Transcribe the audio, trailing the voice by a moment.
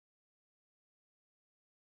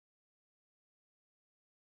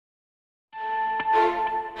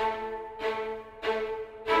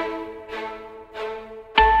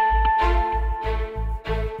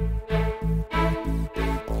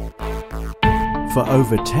For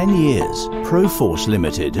over 10 years, Proforce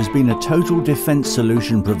Limited has been a total defence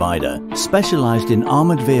solution provider specialised in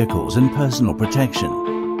armoured vehicles and personal protection.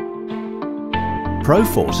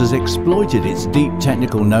 Proforce has exploited its deep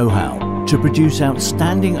technical know-how to produce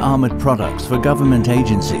outstanding armoured products for government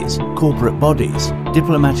agencies, corporate bodies,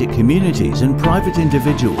 diplomatic communities and private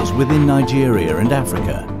individuals within Nigeria and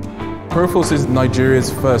Africa. Proforce is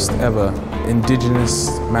Nigeria's first ever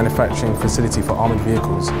indigenous manufacturing facility for armoured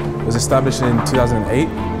vehicles. It was established in 2008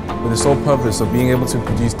 with the sole purpose of being able to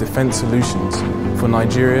produce defence solutions for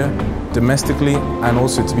Nigeria domestically and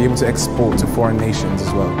also to be able to export to foreign nations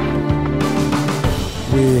as well.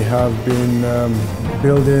 We have been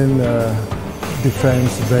building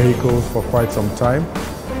defence vehicles for quite some time,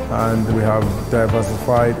 and we have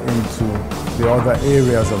diversified into the other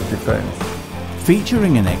areas of defence.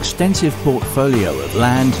 Featuring an extensive portfolio of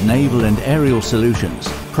land, naval and aerial solutions,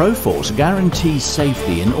 Proforce guarantees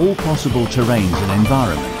safety in all possible terrains and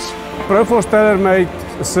environments. Proforce tailor-made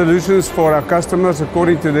solutions for our customers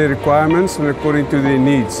according to their requirements and according to their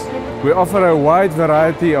needs. We offer a wide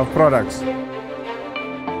variety of products.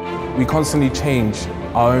 We constantly change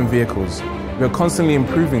our own vehicles. We're constantly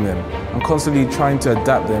improving them and constantly trying to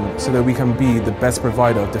adapt them so that we can be the best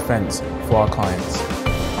provider of defence for our clients.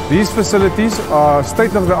 These facilities are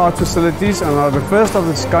state-of-the-art facilities and are the first of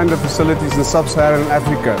this kind of facilities in sub-Saharan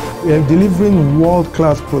Africa. We are delivering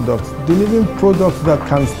world-class products, delivering products that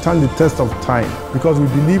can stand the test of time, because we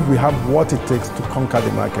believe we have what it takes to conquer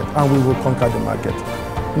the market, and we will conquer the market.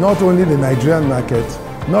 Not only the Nigerian market,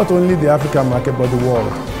 not only the African market, but the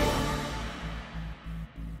world.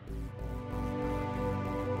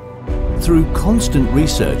 Through constant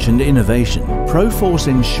research and innovation, Proforce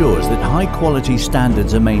ensures that high-quality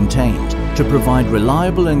standards are maintained to provide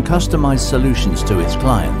reliable and customized solutions to its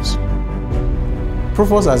clients.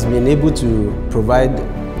 Proforce has been able to provide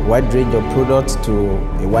a wide range of products to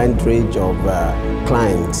a wide range of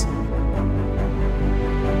clients.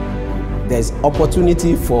 There's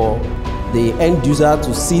opportunity for the end user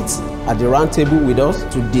to sit at the round table with us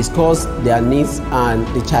to discuss their needs and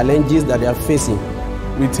the challenges that they are facing.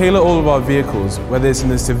 We tailor all of our vehicles, whether it's in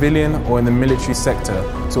the civilian or in the military sector,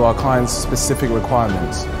 to our clients' specific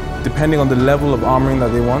requirements, depending on the level of armouring that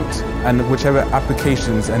they want and whichever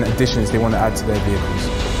applications and additions they want to add to their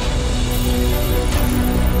vehicles.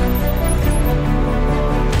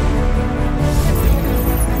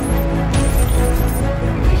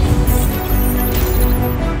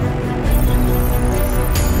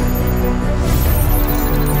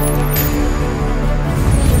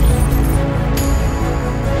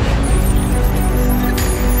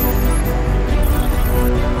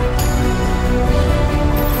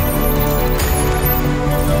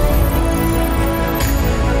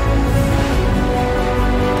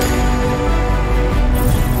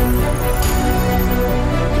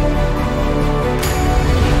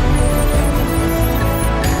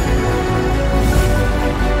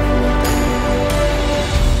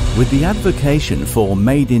 With the advocacy for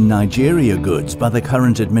Made in Nigeria goods by the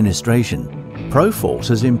current administration, Proforce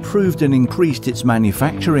has improved and increased its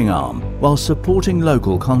manufacturing arm while supporting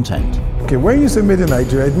local content. Okay, when you say Made in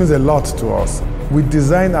Nigeria, it means a lot to us. We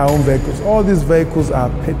design our own vehicles. All these vehicles are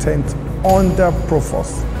patent under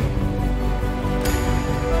Proforce.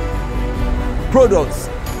 Products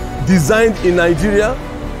designed in Nigeria,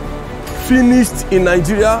 finished in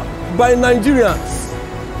Nigeria by Nigerians,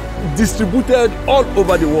 distributed all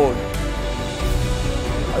over the world.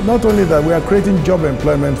 Not only that, we are creating job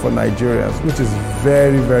employment for Nigerians, which is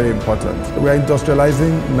very, very important. We are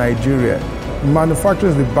industrializing Nigeria.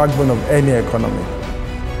 Manufacturing is the backbone of any economy.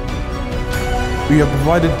 We have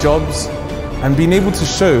provided jobs and been able to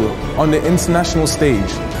show on the international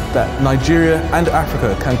stage that Nigeria and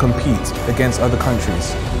Africa can compete against other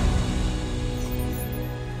countries.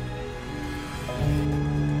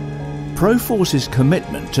 Proforce's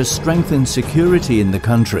commitment to strengthen security in the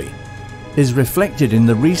country is reflected in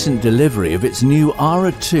the recent delivery of its new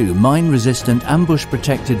ARA-2 mine-resistant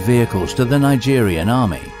ambush-protected vehicles to the Nigerian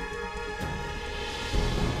Army.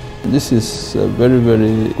 This is a very,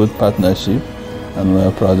 very good partnership and we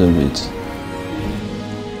are proud of it.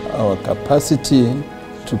 Our capacity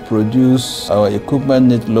to produce our equipment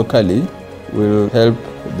need locally will help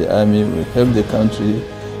the Army, will help the country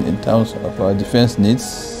in terms of our defense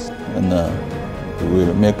needs, and it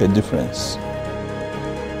will make a difference.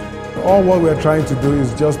 All what we are trying to do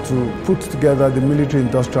is just to put together the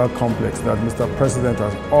military-industrial complex that Mr. President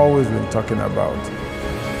has always been talking about.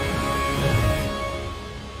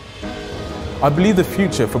 I believe the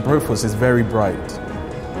future for Proforce is very bright.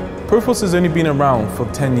 Proforce has only been around for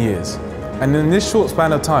 10 years, and in this short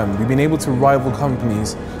span of time, we've been able to rival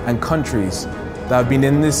companies and countries that have been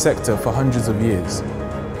in this sector for hundreds of years.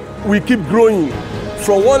 We keep growing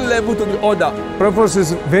from one level to the other. Proforce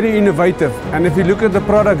is very innovative, and if you look at the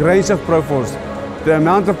product range of Proforce, the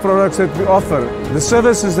amount of products that we offer, the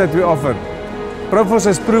services that we offer, Proforce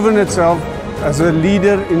has proven itself as a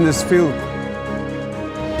leader in this field.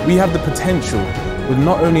 We have the potential, with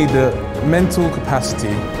not only the mental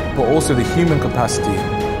capacity, but also the human capacity,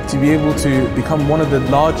 to be able to become one of the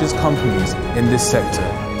largest companies in this sector.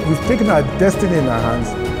 We've taken our destiny in our hands,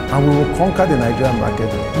 and we will conquer the Nigerian market,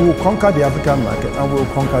 we will conquer the African market, and we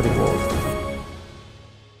will conquer the world.